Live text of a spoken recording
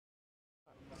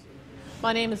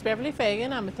My name is Beverly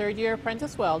Fagan. I'm a third-year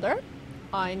apprentice welder.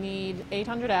 I need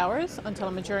 800 hours until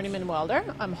I'm a journeyman welder.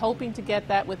 I'm hoping to get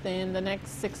that within the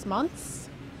next 6 months.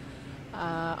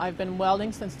 I've been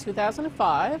welding since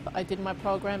 2005. I did my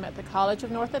program at the College of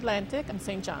North Atlantic in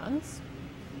St. John's.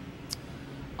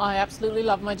 I absolutely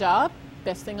love my job.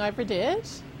 Best thing I ever did.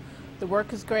 The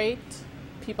work is great.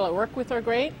 People I work with are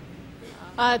great.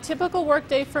 A typical work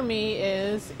day for me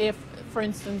is if, for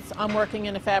instance, I'm working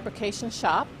in a fabrication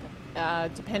shop.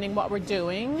 Depending what we're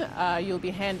doing, you'll be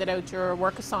handed out your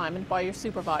work assignment by your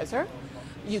supervisor.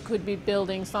 You could be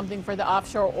building something for the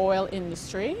offshore oil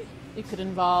industry. It could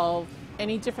involve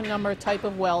any different number of type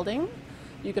of welding.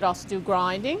 You could also do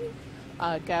grinding,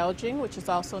 gouging, which is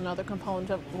also another component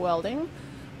of welding,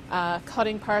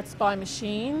 cutting parts by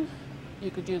machine.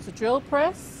 You could use a drill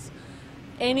press.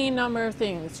 Any number of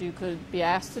things you could be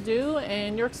asked to do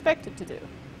and you're expected to do.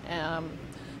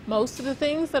 Most of the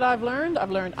things that I've learned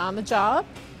on the job.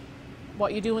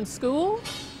 What you do in school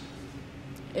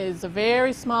is a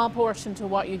very small portion to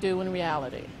what you do in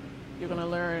reality. You're going to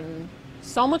learn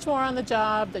so much more on the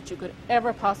job that you could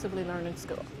ever possibly learn in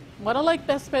school. What I like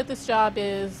best about this job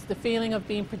is the feeling of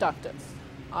being productive.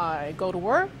 I go to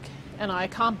work and I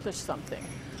accomplish something.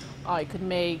 I could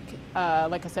make,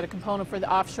 like I said, a component for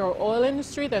the offshore oil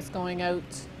industry that's going out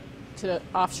to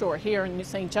offshore here in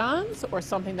St. John's, or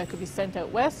something that could be sent out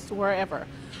west, wherever.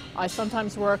 I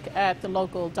sometimes work at the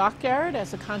local dockyard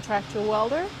as a contractor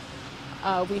welder.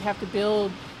 We have to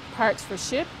build parts for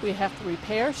ship. We have to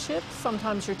repair ships.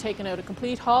 Sometimes you're taking out a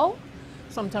complete hull.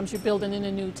 Sometimes you're building in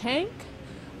a new tank.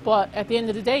 But at the end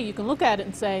of the day, you can look at it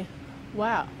and say,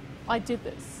 wow, I did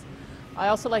this. I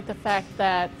also like the fact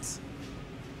that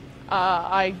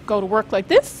I go to work like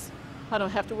this. I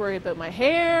don't have to worry about my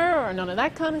hair or none of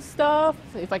that kind of stuff.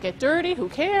 If I get dirty, who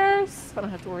cares? I don't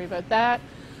have to worry about that.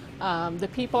 The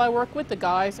people I work with, the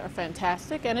guys, are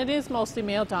fantastic, and it is mostly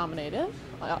male-dominated,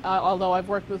 although I've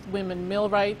worked with women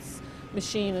millwrights,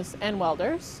 machinists, and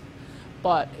welders,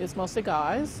 but it's mostly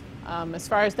guys. As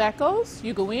far as that goes,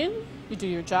 you go in, you do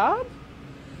your job,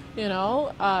 you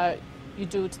know, you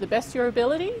do it to the best of your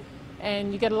ability,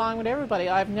 and you get along with everybody.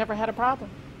 I've never had a problem.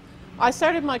 I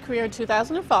started my career in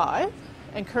 2005,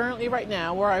 and currently right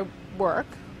now where I work,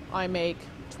 I make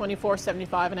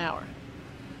 $24.75 an hour.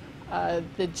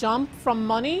 The jump from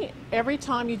money, every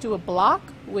time you do a block,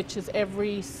 which is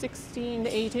every 16 to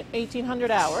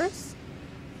 1800 hours,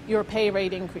 your pay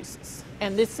rate increases.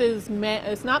 And this is,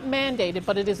 it's not mandated,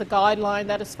 but it is a guideline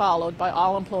that is followed by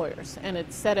all employers, and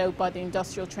it's set out by the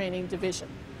Industrial Training Division.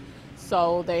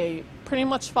 So they pretty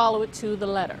much follow it to the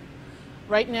letter.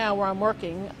 Right now where I'm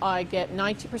working, I get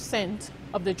 90%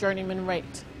 of the journeyman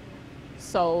rate.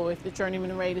 So if the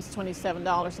journeyman rate is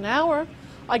 $27 an hour,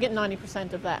 I get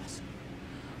 90% of that.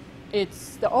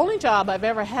 It's the only job I've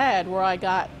ever had where I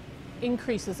got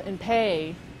increases in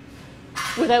pay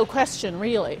without question,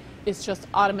 really. It's just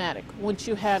automatic. Once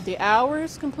you have the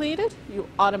hours completed, you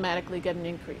automatically get an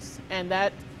increase. And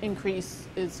that increase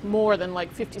is more than like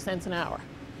 50 cents an hour.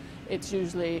 It's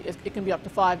usually, it can be up to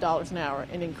 $5 an hour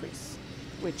in increase,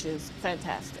 which is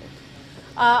fantastic.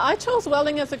 I chose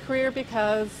welding as a career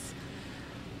because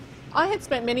I had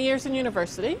spent many years in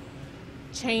university,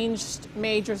 changed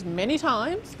majors many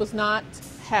times, was not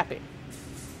happy,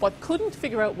 but couldn't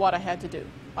figure out what I had to do.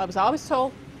 I was always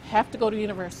told, have to go to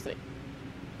university.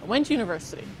 I went to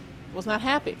university, was not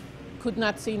happy, could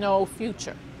not see no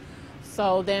future.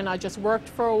 So then I just worked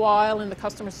for a while in the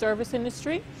customer service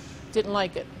industry, didn't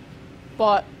like it,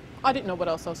 but I didn't know what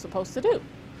else I was supposed to do.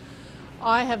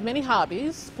 I have many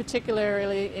hobbies,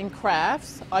 particularly in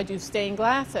crafts. I do stained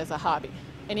glass as a hobby.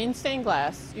 And in stained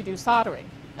glass, you do soldering.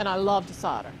 And I love to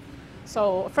solder.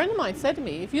 So a friend of mine said to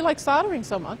me, if you like soldering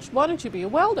so much, why don't you be a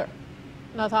welder?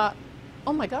 And I thought,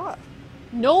 oh my God,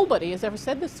 nobody has ever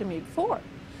said this to me before.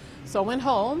 So I went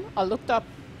home, I looked up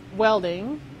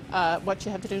welding, what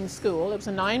you have to do in school. It was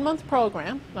a 9-month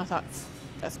program. And I thought,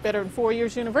 that's better than 4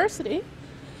 years university.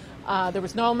 There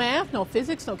was no math, no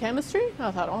physics, no chemistry.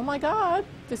 I thought, oh my God,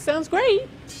 this sounds great.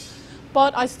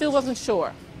 But I still wasn't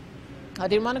sure. I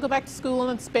didn't want to go back to school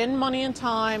and spend money and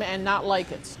time and not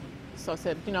like it. So I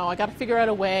said, you know, I got to figure out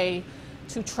a way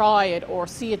to try it or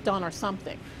see it done or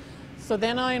something. So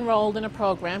then I enrolled in a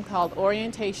program called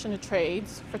Orientation to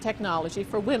Trades for Technology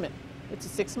for Women. It's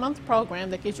a 6-month program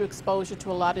that gives you exposure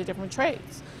to a lot of different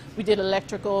trades. We did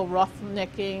electrical,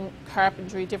 roughnecking,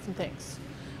 carpentry, different things.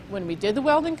 When we did the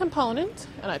welding component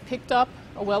and I picked up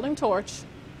a welding torch,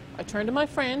 I turned to my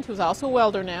friend, who's also a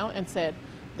welder now, and said,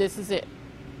 this is it.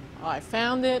 I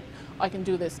found it. I can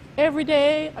do this every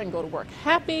day. I can go to work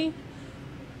happy.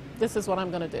 This is what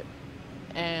I'm going to do.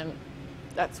 And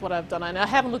that's what I've done, and I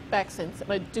haven't looked back since,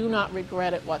 and I do not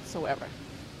regret it whatsoever.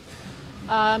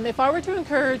 If I were to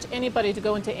encourage anybody to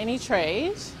go into any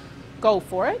trade, go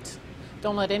for it.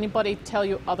 Don't let anybody tell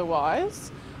you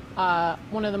otherwise.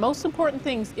 One of the most important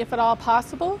things, if at all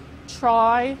possible,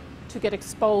 try to get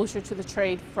exposure to the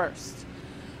trade first.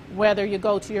 Whether you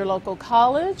go to your local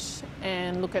college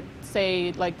and look at,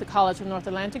 say, like the College of North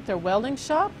Atlantic, their welding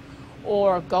shop,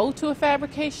 or go to a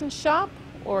fabrication shop,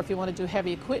 or if you want to do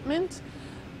heavy equipment,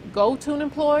 go to an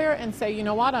employer and say, you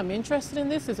know what, I'm interested in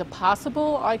this. Is it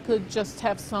possible I could just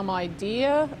have some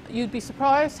idea? You'd be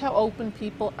surprised how open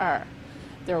people are.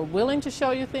 They're willing to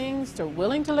show you things, they're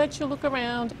willing to let you look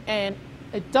around, and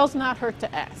it does not hurt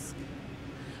to ask.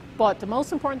 But the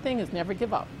most important thing is never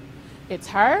give up. It's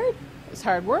hard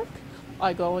work.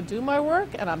 I go and do my work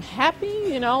and I'm happy,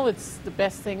 you know, it's the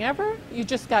best thing ever. You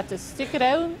just got to stick it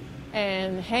out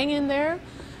and hang in there,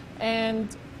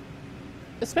 and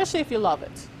especially if you love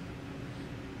it.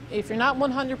 If you're not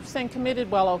 100%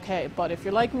 committed, well, okay, but if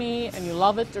you're like me and you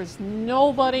love it, there's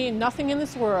nothing in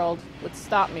this world would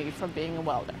stop me from being a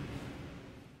welder.